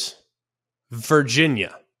 Syracuse,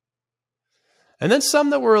 Virginia. And then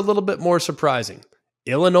some that were a little bit more surprising.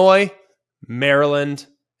 Illinois, Maryland,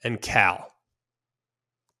 and Cal.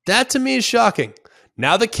 That to me is shocking.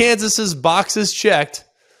 Now that Kansas's box is checked,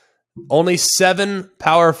 only 7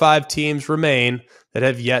 Power 5 teams remain that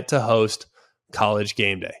have yet to host College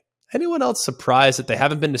Game Day. Anyone else surprised that they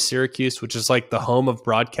haven't been to Syracuse, which is like the home of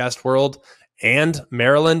broadcast world, and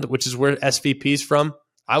Maryland, which is where SVP's from?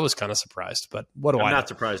 I was kind of surprised, but what do I know? I'm not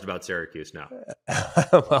surprised about Syracuse now.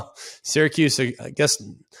 Well, Syracuse, I guess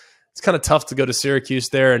it's kind of tough to go to Syracuse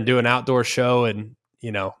there and do an outdoor show and,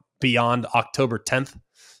 beyond October 10th.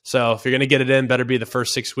 So if you're going to get it in, better be the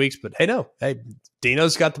first 6 weeks. But hey,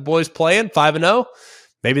 Dino's got the boys playing 5-0.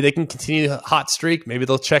 Maybe they can continue the hot streak. Maybe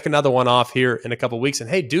they'll check another one off here in a couple of weeks. And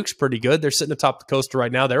hey, Duke's pretty good. They're sitting atop the coaster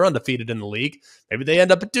right now. They're undefeated in the league. Maybe they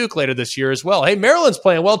end up at Duke later this year as well. Hey, Maryland's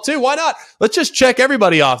playing well too. Why not? Let's just check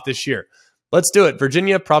everybody off this year. Let's do it.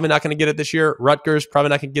 Virginia, probably not going to get it this year. Rutgers, probably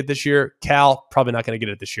not going to get it this year. Cal, probably not going to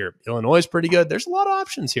get it this year. Illinois is pretty good. There's a lot of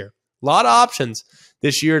options here. A lot of options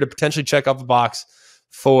this year to potentially check off a box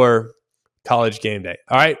for College Game Day.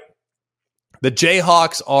 All right. The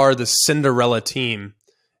Jayhawks are the Cinderella team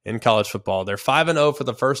in college football. They're 5-0 for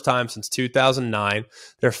the first time since 2009.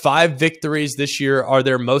 Their 5 victories this year are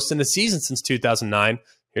their most in a season since 2009.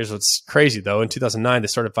 Here's what's crazy, though. In 2009, they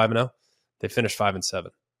started 5-0. They finished 5-7.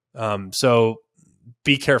 So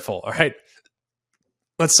be careful, all right?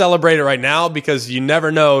 Let's celebrate it right now because you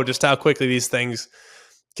never know just how quickly these things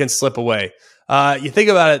can slip away. You think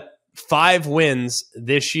about it, 5 wins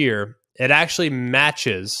this year, it actually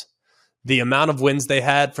matches the amount of wins they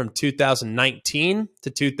had from 2019 to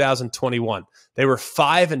 2021. They were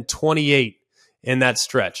 5-28 in that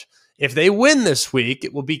stretch. If they win this week,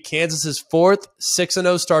 it will be Kansas's 4th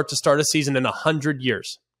 6-0 start to start a season in 100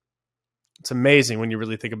 years. It's amazing when you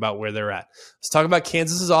really think about where they're at. Let's talk about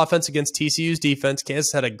Kansas's offense against TCU's defense.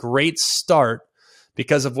 Kansas had a great start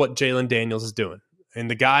because of what Jalen Daniels is doing. And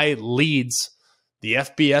the guy leads the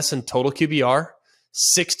FBS in total QBR.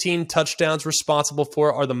 16 touchdowns responsible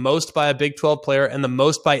for are the most by a Big 12 player and the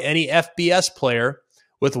most by any FBS player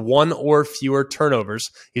with 1 or fewer turnovers.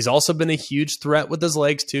 He's also been a huge threat with his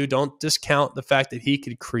legs too. Don't discount the fact that he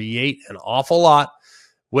could create an awful lot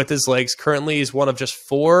with his legs. Currently, he's one of just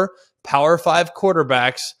 4 Power 5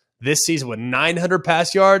 quarterbacks this season with 900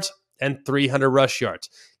 pass yards and 300 rush yards.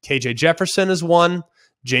 KJ Jefferson is one.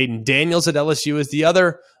 Jaden Daniels at LSU is the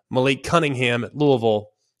other. Malik Cunningham at Louisville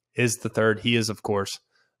is the third. He is, of course,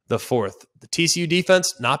 the 4th. The TCU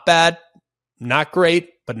defense, not bad, not great,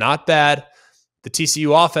 but not bad. The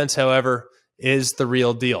TCU offense, however, is the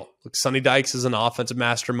real deal. Look, Sonny Dykes is an offensive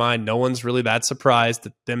mastermind. No one's really that surprised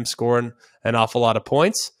at them scoring an awful lot of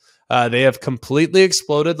points. They have completely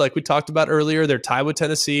exploded, like we talked about earlier. They're tied with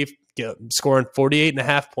Tennessee, scoring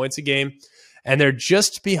 48.5 points a game. And they're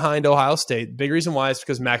just behind Ohio State. Big reason why is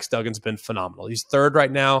because Max Duggan's been phenomenal. He's 3rd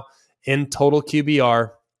right now in total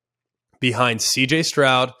QBR behind CJ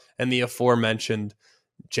Stroud and the aforementioned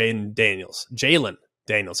Jalen Daniels.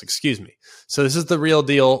 So this is the real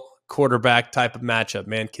deal quarterback type of matchup,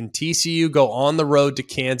 man. Can TCU go on the road to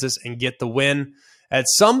Kansas and get the win? At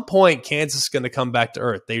some point, Kansas is going to come back to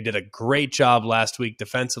earth. They did a great job last week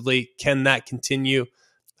defensively. Can that continue?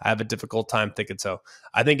 I have a difficult time thinking so.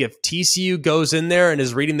 I think if TCU goes in there and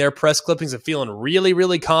is reading their press clippings and feeling really,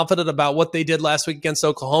 really confident about what they did last week against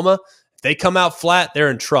Oklahoma, if they come out flat, they're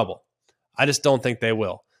in trouble. I just don't think they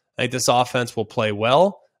will. I think this offense will play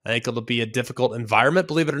well. I think it'll be a difficult environment.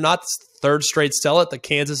 Believe it or not, it's the 3rd straight sellout that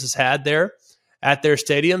Kansas has had there at their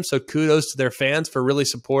stadium. So kudos to their fans for really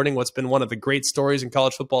supporting what's been one of the great stories in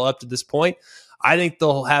college football up to this point. I think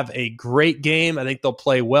they'll have a great game. I think they'll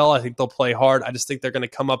play well. I think they'll play hard. I just think they're going to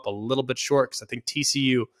come up a little bit short because I think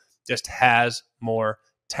TCU just has more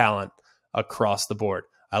talent across the board.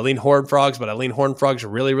 I lean Horned Frogs, but I lean Horned Frogs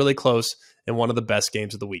really, really close in one of the best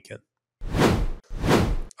games of the weekend.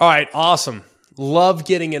 All right, awesome. Love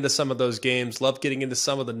getting into some of those games. Love getting into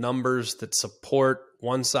some of the numbers that support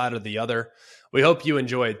one side or the other. We hope you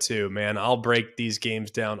enjoy it too, man. I'll break these games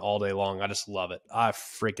down all day long. I just love it. I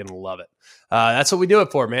freaking love it. That's what we do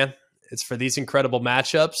it for, man. It's for these incredible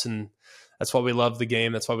matchups, and that's why we love the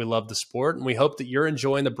game. That's why we love the sport, and we hope that you're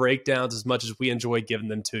enjoying the breakdowns as much as we enjoy giving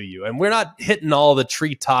them to you. And we're not hitting all the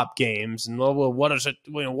treetop games. And well, what is it?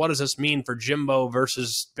 What does this mean for Jimbo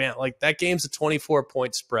versus Bam? Like that game's a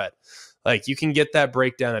 24-point spread. Like you can get that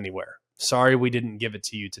breakdown anywhere. Sorry we didn't give it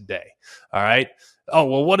to you today. All right. Oh,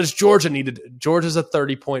 well, what does Georgia need to do? Georgia's a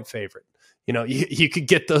 30-point favorite. You know, you could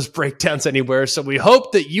get those breakdowns anywhere. So we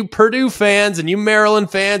hope that you Purdue fans and you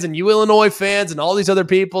Maryland fans and you Illinois fans and all these other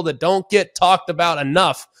people that don't get talked about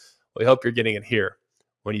enough, we hope you're getting it here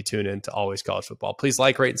when you tune in to Always College Football. Please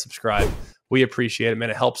like, rate, and subscribe. We appreciate it, man.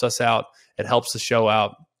 It helps us out. It helps the show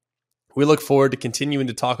out. We look forward to continuing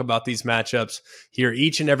to talk about these matchups here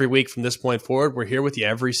each and every week from this point forward. We're here with you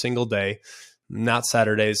every single day. Not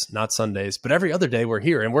Saturdays, not Sundays, but every other day we're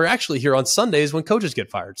here. And we're actually here on Sundays when coaches get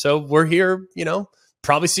fired. So we're here,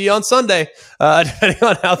 probably see you on Sunday, depending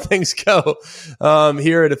on how things go.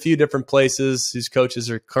 Here at a few different places whose coaches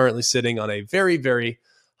are currently sitting on a very, very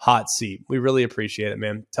hot seat. We really appreciate it,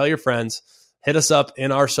 man. Tell your friends. Hit us up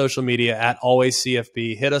in our social media at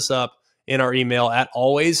AlwaysCFB. Hit us up in our email at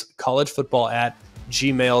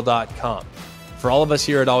alwayscollegefootball@gmail.com. For all of us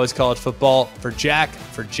here at Always College Football, for Jack,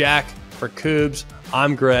 for Coobs,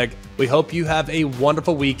 I'm Greg. We hope you have a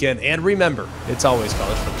wonderful weekend. And remember, it's always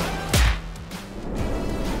college football.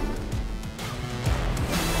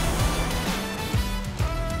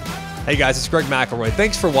 Hey guys, it's Greg McElroy.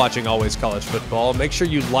 Thanks for watching Always College Football. Make sure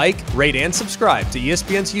you like, rate, and subscribe to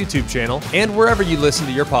ESPN's YouTube channel and wherever you listen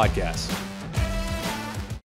to your podcasts.